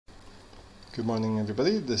Good morning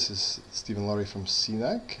everybody, this is Stephen Laurie from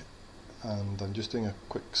CNAG and I'm just doing a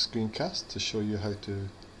quick screencast to show you how to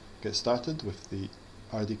get started with the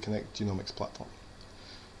RD Connect Genomics platform.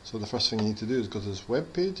 So the first thing you need to do is go to this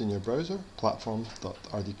web page in your browser,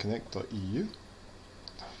 platform.rdconnect.eu.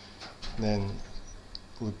 Then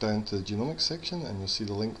look down to the genomics section and you'll see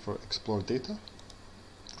the link for Explore Data.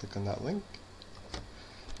 Click on that link.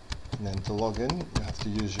 And then to log in you have to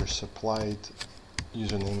use your supplied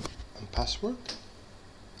username and password,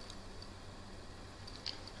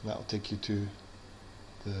 and that will take you to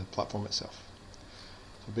the platform itself.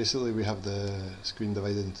 So basically we have the screen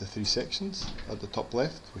divided into three sections. At the top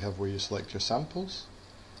left we have where you select your samples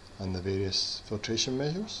and the various filtration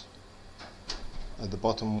measures. At the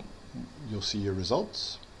bottom you'll see your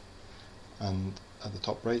results, and at the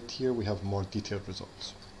top right here we have more detailed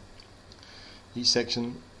results. Each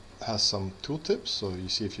section has some tooltips, so you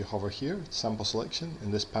see if you hover here, it's sample selection.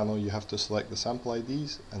 In this panel you have to select the sample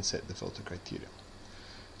IDs and set the filter criteria.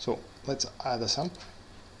 So let's add a sample.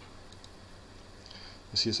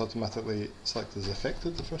 You see it's automatically selected as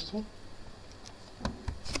affected, the first one.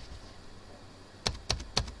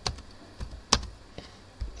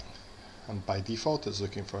 And by default it's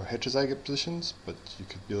looking for heterozygote positions, but you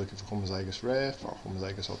could be looking for homozygous ref or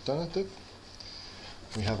homozygous alternative.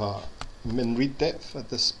 We have a min read depth at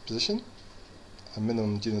this position, a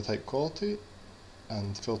minimum genotype quality,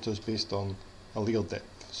 and filters based on allele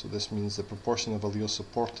depth. So this means the proportion of alleles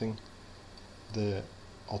supporting the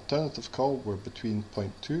alternative call were between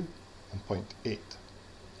 0.2 and 0.8.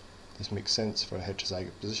 This makes sense for a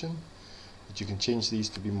heterozygote position, but you can change these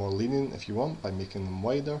to be more lenient if you want by making them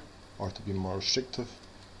wider, or to be more restrictive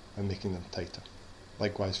by making them tighter.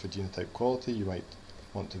 Likewise for genotype quality, you might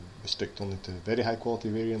want to restrict only to very high quality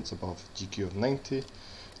variants above GQ of 90,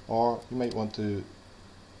 or you might want to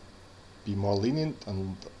be more lenient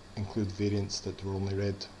and include variants that were only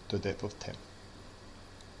read to a depth of 10.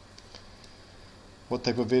 What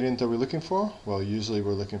type of variant are we looking for? Well, usually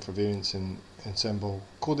we're looking for variants in ensemble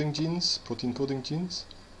coding genes, protein coding genes,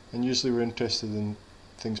 and usually we're interested in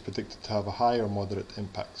things predicted to have a high or moderate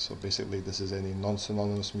impact. So basically this is any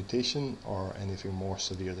non-synonymous mutation or anything more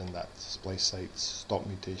severe than that, splice sites, stop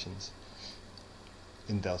mutations,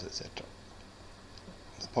 indels, etc.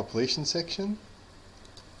 The population section,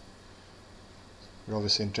 we're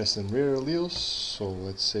obviously interested in rare alleles, so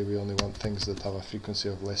let's say we only want things that have a frequency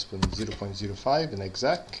of less than 0.05 in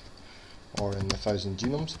EXAC or in the 1000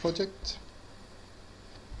 Genomes project.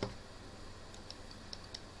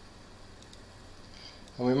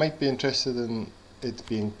 And we might be interested in it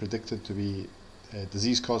being predicted to be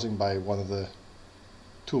disease causing by one of the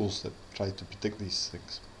tools that try to predict these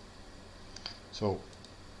things. So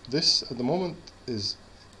this at the moment is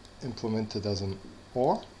implemented as an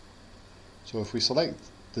OR. So if we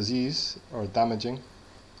select disease or damaging,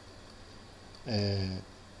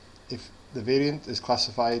 if the variant is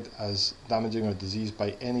classified as damaging or disease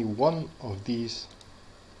by any one of these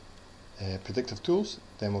predictive tools,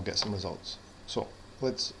 then we'll get some results. So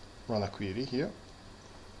let's run a query here.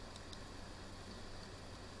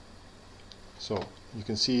 So you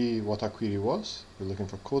can see what our query was. We're looking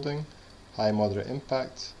for coding, high moderate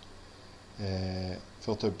impact,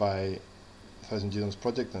 filtered by 1000 Genomes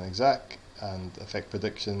project and EXAC, and effect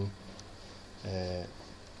prediction, A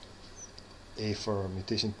for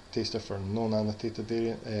mutation taster for non-annotated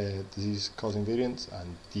variant, disease causing variants,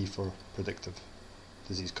 and D for predictive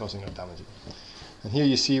disease causing or damaging. And here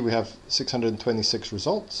you see we have 626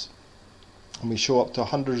 results, and we show up to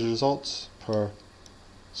 100 results per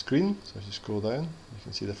screen. So as you scroll down, you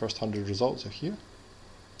can see the first 100 results are here,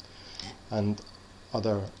 and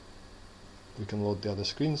we can load the other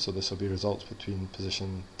screens, so this will be results between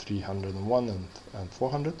position 301 and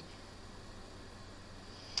 400.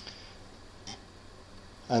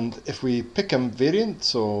 And if we pick a variant,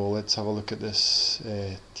 so let's have a look at this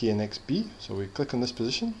TNXB, so we click on this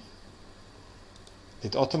position,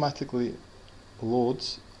 it automatically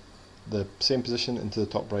loads the same position into the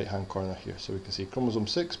top right hand corner here. So we can see chromosome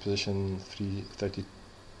 6, position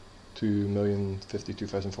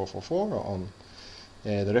 332,052,444 on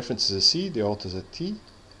the reference is a C, the alt is a T.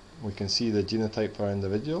 We can see the genotype per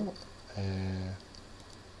individual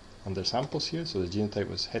under samples here, so the genotype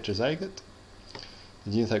was heterozygote.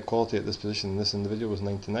 The genotype quality at this position in this individual was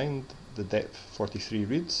 99, the depth 43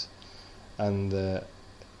 reads, and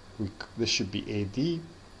this should be AD,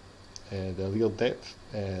 the allele depth,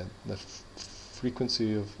 the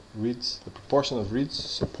frequency of reads, the proportion of reads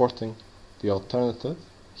supporting the alternative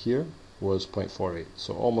here was 0.48,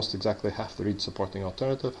 so almost exactly half the reads supporting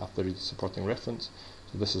alternative, half the reads supporting reference,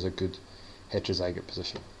 so this is a good heterozygote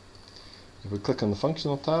position. If we click on the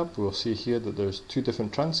functional tab, we'll see here that there's two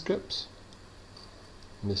different transcripts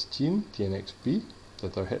in this gene, TNXB,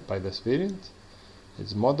 that are hit by this variant.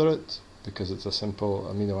 It's moderate because it's a simple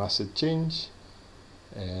amino acid change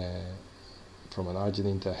from an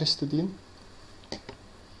arginine to a histidine.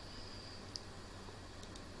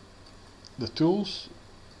 The tools,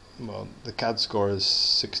 well, the CAD score is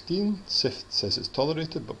 16, SIFT says it's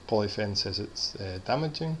tolerated, but Polyphen says it's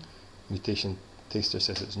damaging, mutation taster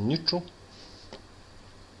says it's neutral.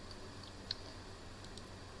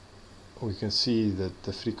 We can see that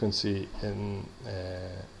the frequency in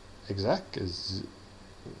exact is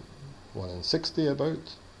 1 in 60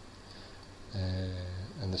 about,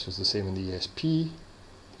 and this was the same in the ESP.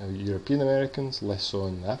 European Americans, less so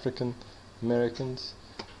in African Americans.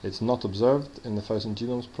 It's not observed in the 1000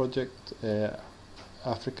 Genomes Project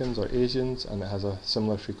Africans or Asians, and it has a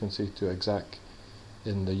similar frequency to exact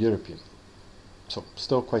in the European. So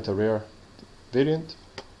still quite a rare variant.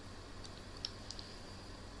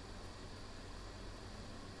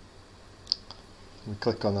 We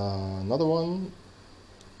click on another one,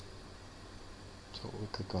 so we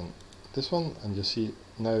click on this one, and you see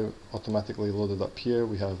now automatically loaded up here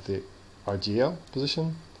we have the RGL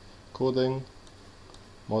position, coding,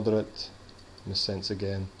 moderate, missense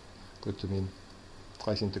again, glutamine,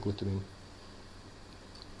 glycine to glutamine.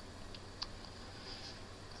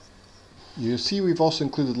 You see we've also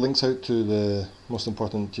included links out to the most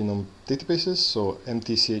important genome databases. So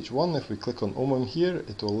MTCH1, if we click on OMIM here,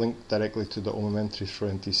 it will link directly to the OMIM entries for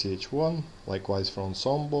MTCH1, likewise for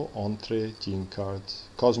Ensemble, Entree, GeneCard,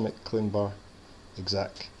 Cosmic, ClinVar,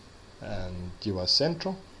 Exact, and GWAS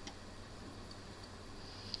Central.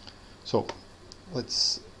 So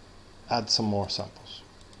let's add some more samples.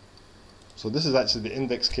 So this is actually the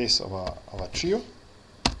index case of a trio.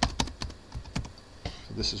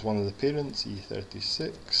 This is one of the parents,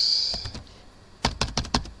 E36,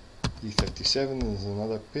 E37 is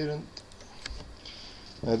another parent.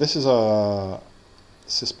 Now this is a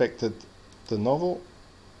suspected de novo.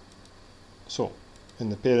 So in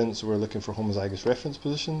the parents we're looking for homozygous reference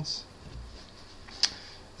positions.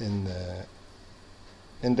 In the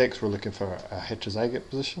index we're looking for a heterozygote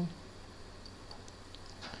position.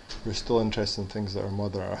 We're still interested in things that are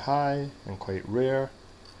moderate or high and quite rare.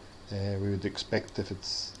 We would expect if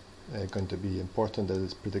it's going to be important that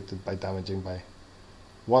it's predicted by damaging by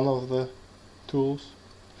one of the tools.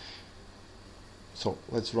 So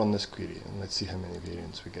let's run this query and let's see how many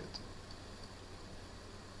variants we get.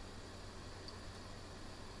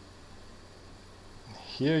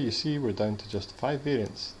 Here you see we're down to just 5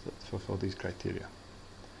 variants that fulfill these criteria.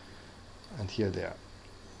 And here they are.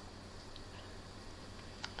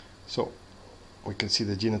 So we can see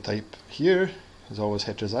the genotype here is always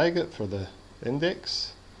heterozygote for the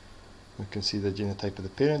index. We can see the genotype of the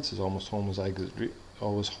parents is always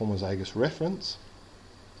homozygous reference,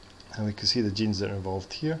 and we can see the genes that are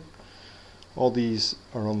involved here. All these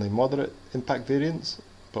are only moderate impact variants,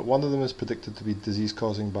 but one of them is predicted to be disease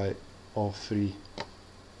causing by all 3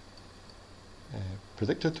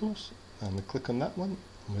 predictor tools, and we click on that one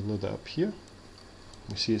and we load it up here.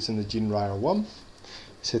 We see it's in the gene RIRE1.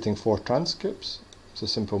 It's hitting 4 transcripts. It's a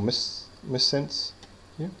simple missense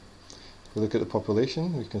here. If we look at the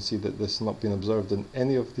population, we can see that this has not been observed in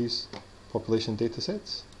any of these population data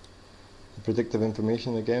sets. The predictive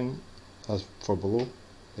information, again, as for below,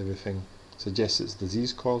 everything suggests it's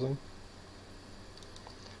disease causing.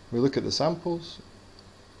 We look at the samples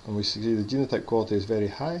and we see the genotype quality is very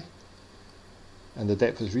high and the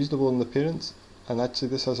depth is reasonable in the parents, and actually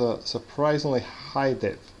this has a surprisingly high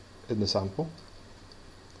depth in the sample.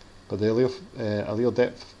 But the allele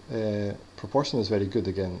depth proportion is very good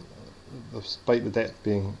again. Despite the depth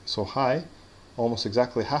being so high, almost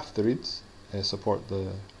exactly half the reads support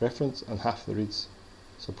the reference and half the reads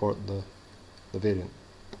support the variant,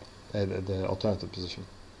 the alternative position.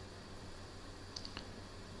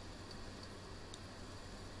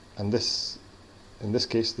 And this, in this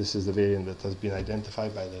case, this is the variant that has been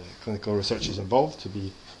identified by the clinical researchers involved to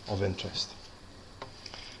be of interest.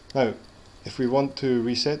 Now, if we want to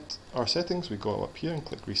reset our settings, we go up here and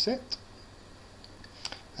click reset,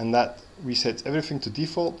 and that resets everything to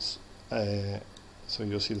defaults. So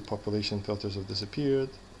you'll see the population filters have disappeared,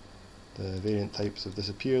 the variant types have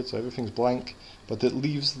disappeared, so everything's blank, but it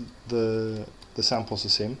leaves the samples the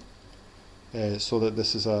same, so that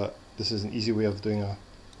this is an easy way of doing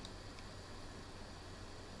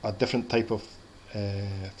a different type of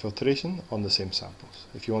filtration on the same samples.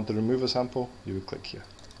 If you want to remove a sample, you would click here,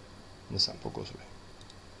 and the sample goes away.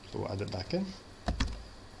 So we'll add it back in.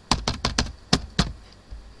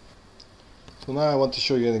 So now I want to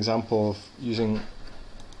show you an example of using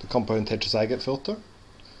the compound heterozygote filter.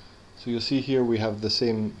 So you'll see here we have the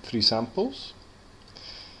same 3 samples,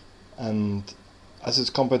 and as it's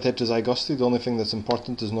compound heterozygosity, the only thing that's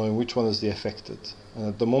important is knowing which one is the affected. And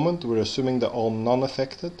at the moment we're assuming that all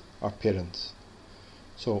non-affected are parents.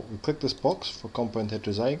 So we click this box for compound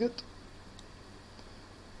heterozygote,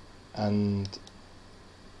 and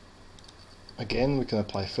again we can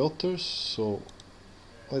apply filters. So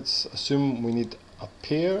let's assume we need a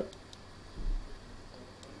pair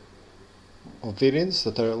of variants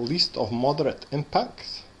that are at least of moderate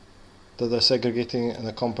impact, that are segregating in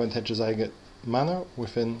a compound heterozygote manner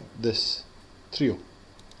within this trio.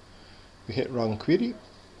 We hit run query,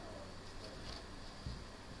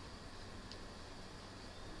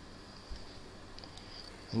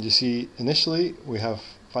 and you see initially we have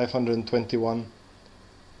 521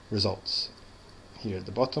 results here at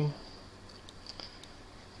the bottom.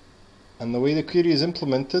 And the way the query is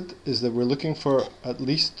implemented is that we're looking for at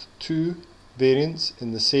least 2 variants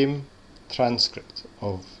in the same transcript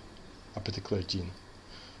of a particular gene.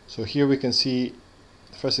 So here we can see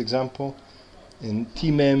the first example in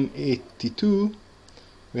TMEM82.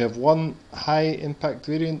 We have 1 high impact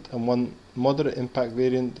variant and 1 moderate impact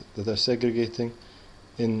variant that are segregating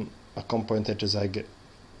in a compound heterozygote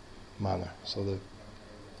manner. So the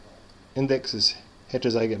index is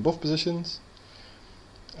heterozygote in both positions,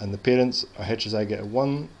 and the parents are heterozygote at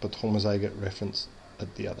one but homozygote reference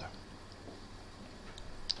at the other.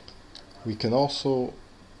 We can also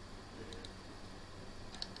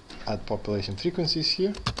add population frequencies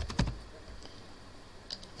here,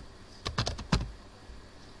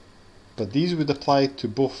 but these would apply to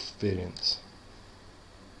both variants.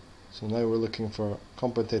 So now we're looking for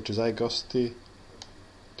compound heterozygosity,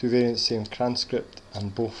 2 variants, same transcript,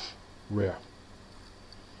 and both rare.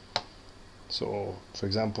 So for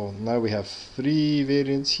example, now we have 3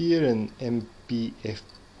 variants here in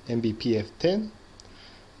MBPF10.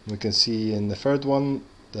 We can see in the third one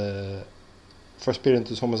the first parent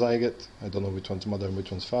is homozygote. I don't know which one's mother and which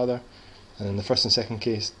one's father. And in the first and second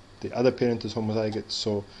case, the other parent is homozygote.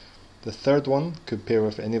 So the third one could pair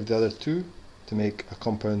with any of the other 2 to make a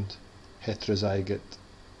compound heterozygote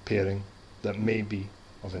pairing that may be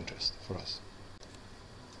of interest for us.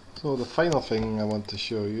 So the final thing I want to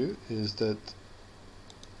show you is that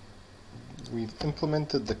we've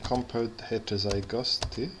implemented the compound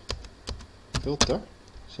heterozygosity filter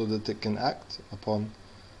so that it can act upon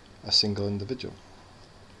a single individual.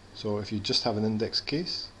 So if you just have an index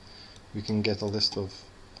case, we can get a list of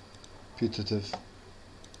putative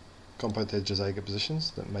compound heterozygote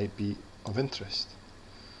positions that might be of interest.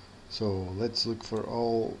 So let's look for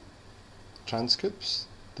all transcripts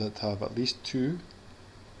that have at least 2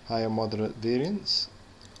 high or moderate variants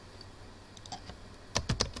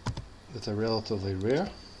that are relatively rare,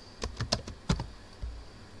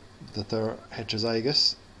 that are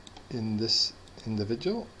heterozygous in this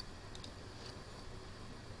individual.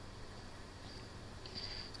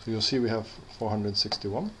 So you'll see we have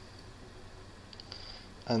 461,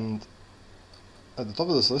 and at the top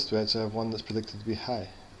of this list we actually have one that's predicted to be high,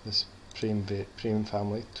 this Prime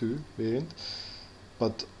family 2 variant,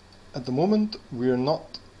 but at the moment we're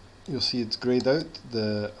not. You'll see it's greyed out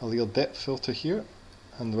the allele depth filter here,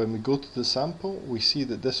 and when we go to the sample we see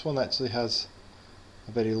that this one actually has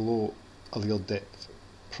a very low allele depth.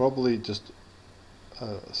 Probably just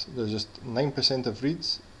there's just 9% of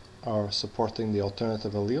reads are supporting the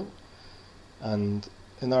alternative allele, and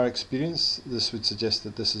in our experience this would suggest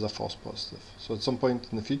that this is a false positive. So at some point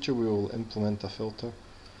in the future we will implement a filter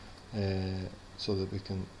so that we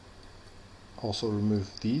can also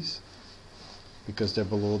remove these, because they're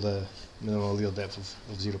below the minimum allele depth of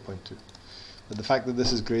 0.2. But the fact that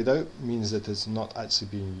this is greyed out means that it's not actually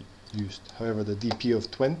being used. However, the DP of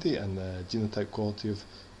 20 and the genotype quality of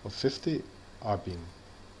 50 are being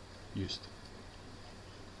used.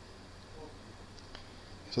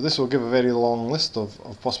 So this will give a very long list of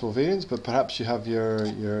possible variants, but perhaps you have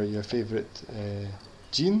your favorite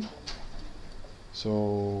gene.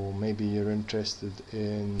 So maybe you're interested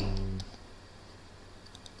in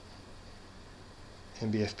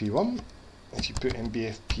MBFP1. If you put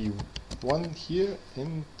MBFP1 here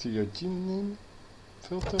into your gene name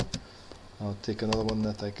filter, I'll take another one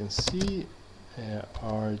that I can see,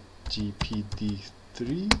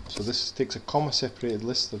 RGPD3. So this takes a comma separated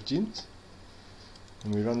list of genes,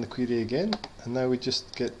 and we run the query again, and now we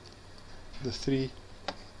just get the 3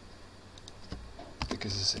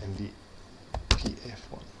 because it's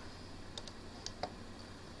MBPF1.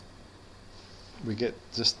 We get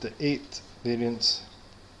just the 8 variants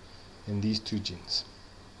in these 2 genes.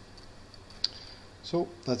 So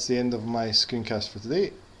that's the end of my screencast for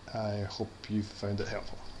today. I hope you found it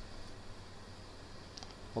helpful.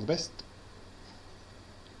 All the best.